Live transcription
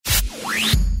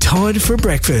Todd for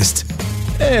breakfast.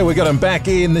 Yeah, we got him back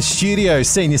in the studio.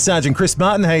 Senior Sergeant Chris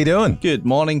Martin, how you doing? Good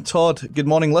morning, Todd. Good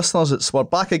morning, listeners. We're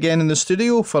back again in the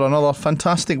studio for another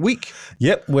fantastic week.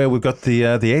 Yep, where we've got the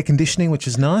air conditioning, which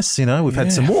is nice. You know, we've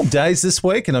had some warm days this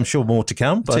week, and I'm sure more to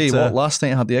come. But tell you what, last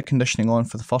night I had the air conditioning on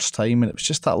for the first time, and it was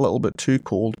just that little bit too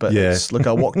cold. But look,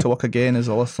 I walked to work again, as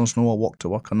the listeners know. I walked to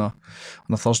work on a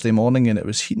Thursday morning, and it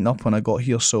was heating up when I got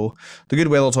here. So the good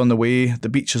weather's on the way. The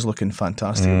beach is looking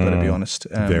fantastic. I've got to be honest.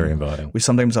 Very inviting. We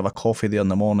sometimes have a coffee there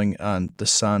in the morning, and the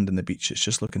sand and the beach, it's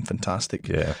just looking fantastic.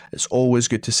 Yeah. It's always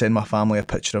good to send my family a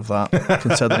picture of that,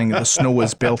 considering the snow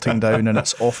is belting down, and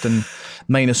it's often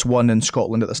 -1 in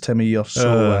Scotland at this time of year.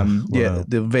 So,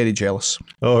 they're very jealous.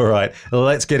 All right,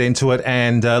 let's get into it,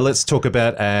 and let's talk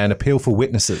about an appeal for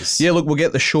witnesses. Yeah, look, we'll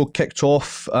get the show kicked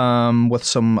off with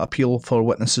some appeal for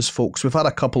witnesses, folks. We've had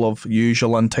a couple of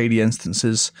usual untidy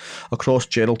instances across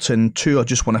Geraldton. Two I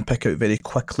just want to pick out very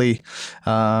quickly.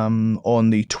 On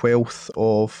the 12th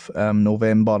of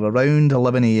November, around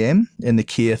 11 a.m. in the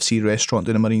KFC restaurant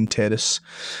down in Marine Terrace,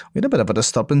 we had a bit of a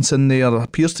disturbance in there. There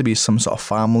appears to be some sort of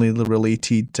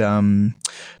family-related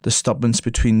disturbance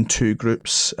between two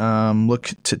groups.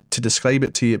 Look, to describe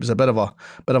it to you, it was a bit of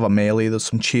a melee. There's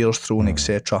some chairs thrown,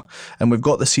 etc. And we've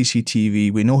got the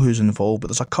CCTV. We know who's involved, but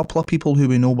there's a couple of people who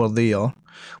we know were there.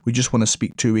 We just want to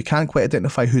speak to. We can't quite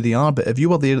identify who they are, but if you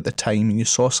were there at the time and you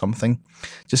saw something,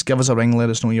 just give us a ring,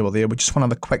 let us know you were there. We just want to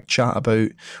have a quick chat about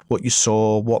what you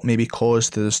saw, what maybe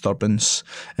caused the disturbance,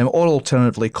 or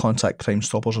alternatively contact Crime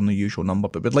Stoppers on the usual number.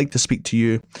 But we'd like to speak to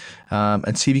you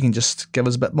and see if you can just give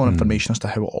us a bit more information as to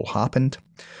how it all happened.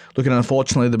 Look, and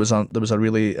unfortunately, there was a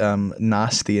really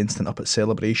nasty incident up at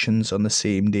Celebrations on the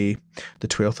same day, the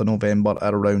 12th of November,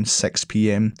 at around 6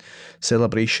 p.m.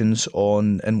 Celebrations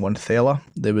in Wanthella.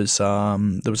 There was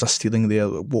a stealing there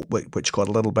which got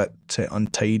a little bit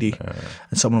untidy,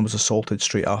 and someone was assaulted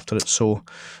straight after it. So,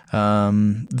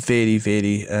 very,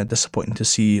 very disappointing to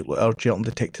see. Our Geraldton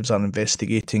detectives are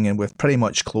investigating, and we've pretty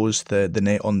much closed the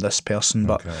net on this person.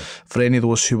 But for any of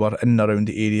those who are in and around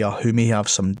the area who may have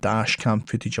some dash cam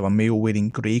footage of a male wearing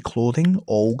grey clothing,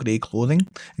 all grey clothing,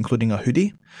 including a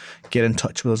hoodie, get in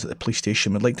touch with us at the police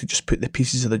station. We'd like to just put the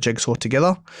pieces of the jigsaw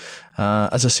together.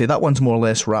 As I say, that one's more or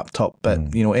less wrapped up, but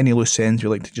any loose ends, we'd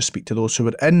like to just speak to those who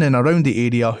are in and around the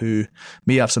area who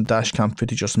may have some dash cam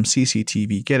footage or some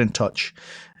CCTV. Get in touch.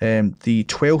 The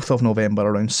 12th of November,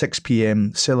 around 6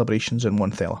 p.m, Celebrations in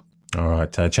Wanthella. All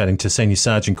right, chatting to Senior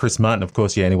Sergeant Chris Martin. Of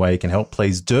course, any way you can help,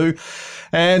 please do.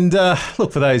 And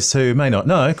look, for those who may not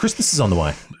know, Christmas is on the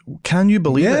way. Can you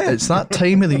believe it? It's that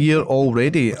time of the year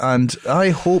already, and I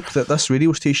hope that this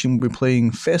radio station will be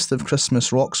playing festive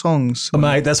Christmas rock songs.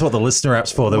 Mate, that's what the listener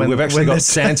app's for. We've actually got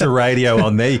Santa Radio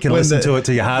on there. You can listen to it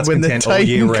to your heart's content all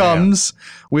year round. When the time comes,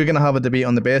 we're going to have a debate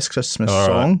on the best Christmas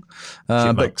song.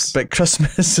 But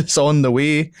Christmas is on the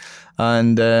way.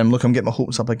 And look, I'm getting my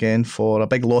hopes up again for a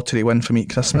big lottery win for me at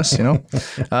Christmas,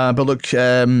 but look,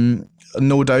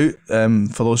 no doubt,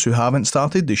 for those who haven't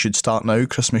started, they should start now.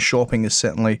 Christmas shopping is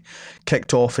certainly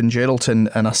kicked off in Geraldton,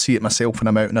 and I see it myself when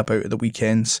I'm out and about at the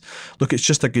weekends. Look, it's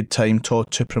just a good time, Todd,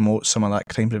 to promote some of that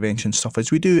crime prevention stuff, as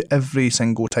we do every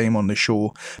single time on the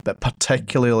show, but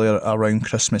particularly around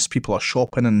Christmas. People are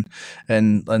shopping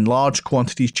in large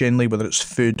quantities generally, whether it's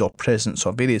food or presents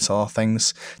or various other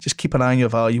things. Just keep an eye on your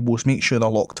valuables, make sure they're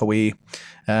locked away.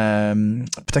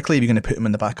 Particularly if you're going to put them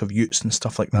in the back of utes and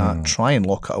stuff like that, try and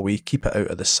lock it away, keep it out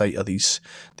of the sight of these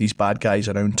bad guys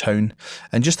around town,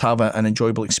 and just have an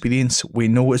enjoyable experience. We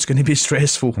know it's going to be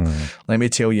stressful. Let me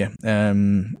tell you,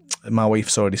 my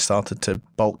wife's already started to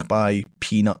bulk buy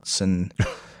peanuts and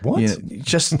What?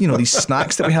 These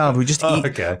snacks that we have. We just eat.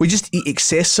 Okay. We just eat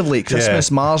excessively at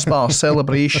Christmas. Mars bar,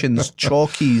 celebrations,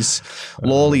 chalkies,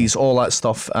 lollies, all that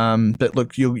stuff. But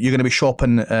look, you're going to be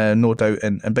shopping, no doubt,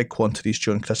 in big quantities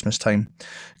during Christmas time.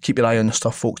 Keep your eye on the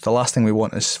stuff, folks. The last thing we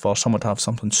want is for someone to have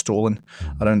something stolen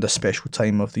around this special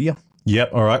time of the year.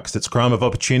 Yep, all right, because it's a crime of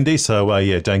opportunity, so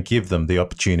don't give them the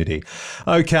opportunity.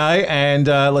 Okay, and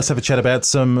let's have a chat about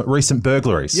some recent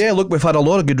burglaries. Yeah, look, we've had a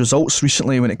lot of good results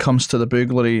recently when it comes to the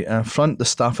burglary front. The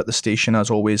staff at the station,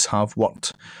 as always, have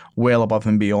worked well above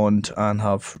and beyond and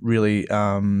have really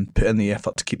put in the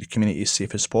effort to keep the community as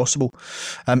safe as possible.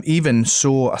 Even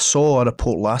so, I saw a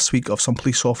report last week of some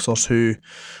police officers who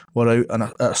were out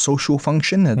at a social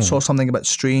function and saw something a bit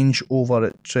strange over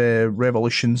at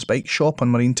Revolution's bike shop on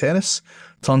Marine Terrace.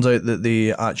 Turns out that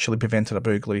they actually prevented a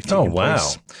burglary taking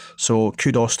place. So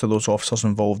kudos to those officers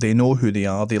involved. They know who they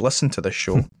are. They listen to this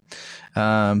show.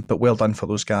 But well done for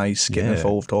those guys getting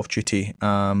involved off duty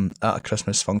at a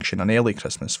Christmas function, an early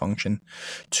Christmas function,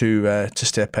 to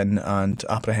step in and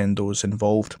apprehend those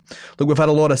involved. Look, we've had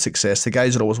a lot of success. The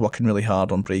guys are always working really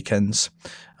hard on break-ins.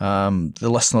 The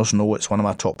listeners know it's one of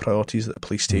my top priorities at the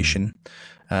police station.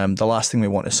 The last thing we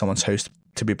want is someone's house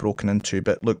to be broken into.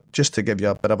 But look, just to give you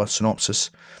a bit of a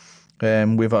synopsis,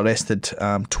 we've arrested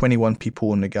 21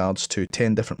 people in regards to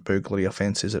 10 different burglary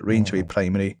offences at Rangeway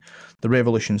Primary, the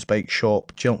Revolutions Bike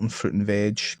Shop, Gilton Fruit and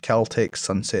Veg, Caltex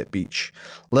Sunset Beach,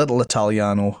 Little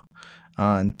Italiano,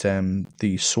 and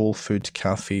the Soul Food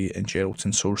Cafe in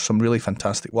Geraldton. So some really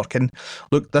fantastic work. And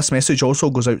look, this message also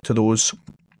goes out to those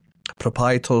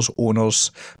proprietors,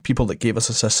 owners, people that gave us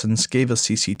assistance, gave us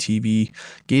CCTV,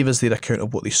 gave us their account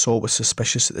of what they saw was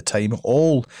suspicious at the time. It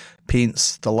all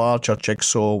paints the larger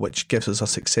jigsaw, which gives us a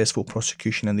successful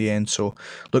prosecution in the end. So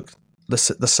look, the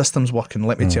system's working.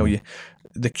 Let me tell you,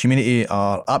 the community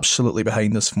are absolutely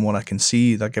behind us from what I can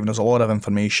see. They're giving us a lot of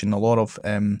information, a lot of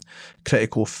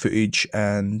critical footage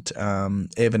and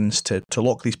evidence to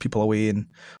lock these people away. And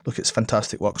look, it's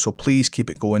fantastic work. So please keep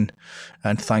it going,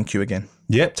 and thank you again.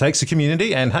 Yep, takes the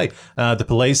community, and hey, the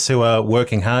police who are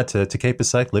working hard to keep us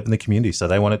safe live in the community, so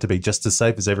they want it to be just as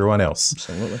safe as everyone else.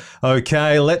 Absolutely.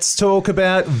 Okay, let's talk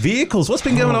about vehicles. What's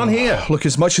been going on here? Look,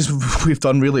 as much as we've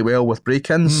done really well with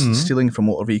break-ins, stealing from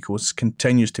motor vehicles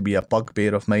continues to be a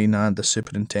bugbear of mine and the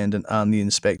superintendent and the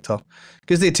inspector,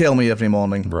 because they tell me every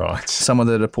morning. Right. Some of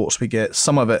the reports we get,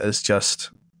 some of it is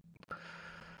just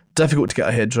difficult to get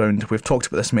our heads around. We've talked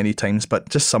about this many times, but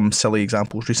just some silly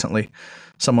examples recently.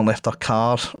 Someone left their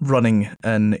car running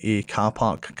in a car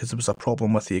park because there was a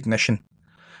problem with the ignition,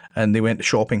 and they went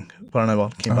shopping for an hour,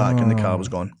 came back, and the car was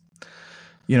gone.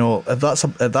 You know, if that's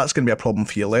going to be a problem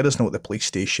for you, let us know at the police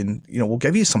station. You know, we'll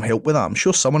give you some help with that. I'm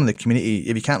sure someone in the community,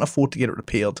 if you can't afford to get it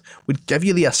repaired, would give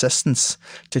you the assistance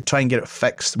to try and get it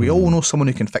fixed. We all know someone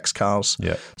who can fix cars.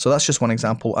 Yeah. So that's just one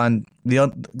example. And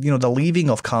the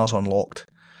leaving of cars unlocked.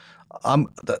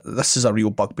 This is a real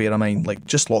bugbear of mine. Like,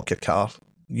 just lock your car.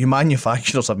 You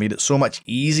manufacturers have made it so much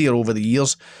easier over the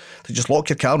years to just lock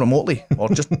your car remotely, or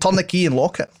just turn the key and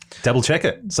lock it. Double check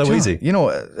it. So easy. You know,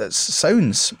 it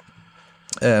sounds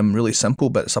really simple,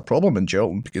 but it's a problem in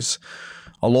Geraldton because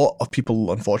a lot of people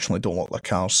unfortunately don't lock their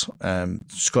cars.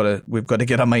 We've got to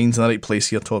get our minds in the right place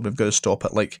here, Todd. We've got to stop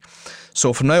it. Like,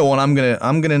 so from now on, I'm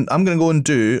gonna go and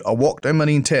do a walk down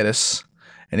Marine Terrace.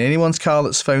 And anyone's car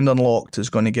that's found unlocked is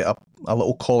going to get a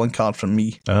little calling card from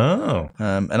me. Oh.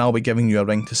 And I'll be giving you a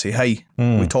ring to say, hey,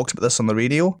 we talked about this on the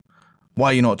radio. Why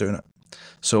are you not doing it?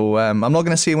 So I'm not going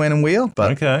to say when and where,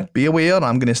 but be aware,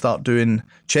 I'm going to start doing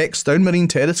checks down Marine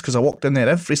Terrace because I walk down there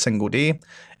every single day.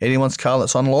 Anyone's car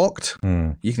that's unlocked,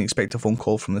 you can expect a phone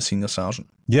call from the senior sergeant.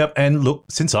 Yep. And look,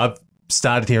 since I've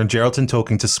started here in Geraldton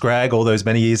talking to Scrag all those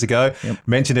many years ago,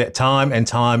 mentioned it time and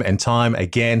time and time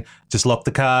again, just lock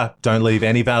the car, don't leave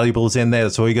any valuables in there.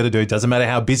 That's all you got to do. Doesn't matter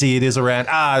how busy it is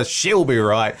around. She'll be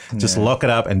right. Just lock it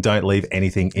up and don't leave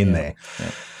anything in there.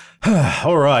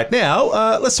 All right.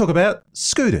 Now, let's talk about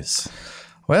scooters.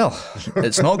 Well,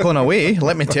 it's not gone away,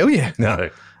 let me tell you. No.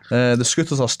 The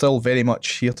scooters are still very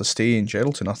much here to stay in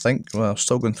Geraldton, I think. We're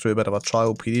still going through a bit of a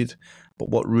trial period, but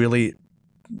what really,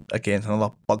 again,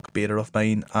 another bugbearer of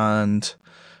mine and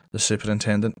the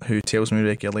superintendent, who tells me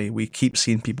regularly, we keep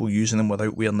seeing people using them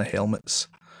without wearing the helmets.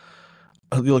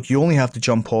 Look, you only have to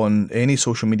jump on any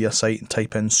social media site and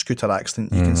type in scooter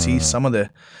accident. You can see some of the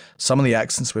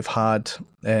accidents we've had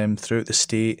throughout the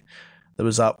state. There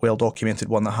was that well-documented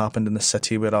one that happened in the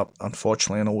city where,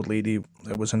 unfortunately, an old lady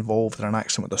was involved in an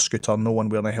accident with a scooter, no one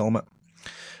wearing a helmet.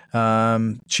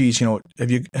 You know,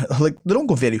 they don't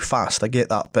go very fast, I get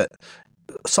that, but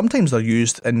sometimes they're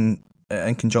used in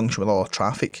conjunction with other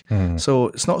traffic. So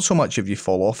it's not so much if you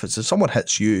fall off, it's if someone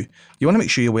hits you, you want to make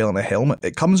sure you're wearing a helmet.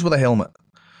 It comes with a helmet.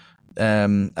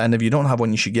 And if you don't have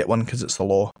one, you should get one because it's the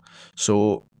law.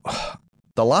 So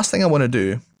the last thing I want to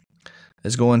do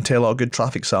is go and tell our good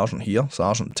traffic sergeant here,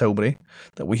 Sergeant Tilbury,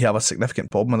 that we have a significant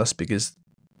problem with this because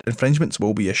infringements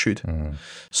will be issued.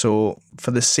 So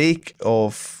for the sake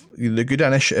of the good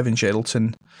initiative in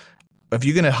Geraldton, if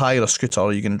you're going to hire a scooter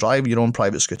or you're going to drive your own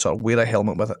private scooter, wear a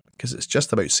helmet with it because it's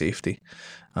just about safety.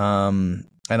 And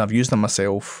I've used them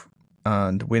myself,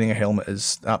 and wearing a helmet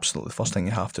is absolutely the first thing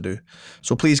you have to do.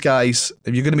 So please, guys,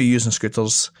 if you're going to be using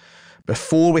scooters,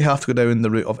 before we have to go down the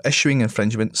route of issuing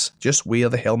infringements, just wear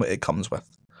the helmet it comes with.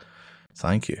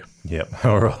 Thank you. Yep.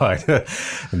 All right.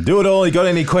 Do it all. You got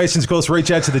any questions, of course, reach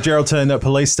out to the Geraldton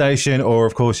Police Station, or,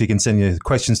 of course, you can send your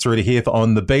questions through to here for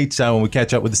On the Beat when we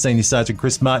catch up with the Senior Sergeant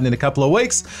Chris Martin in a couple of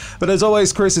weeks. But as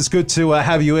always, Chris, it's good to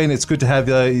have you in. It's good to have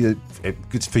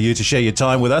good for you to share your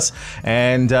time with us.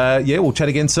 And, we'll chat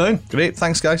again soon. Great.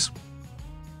 Thanks, guys.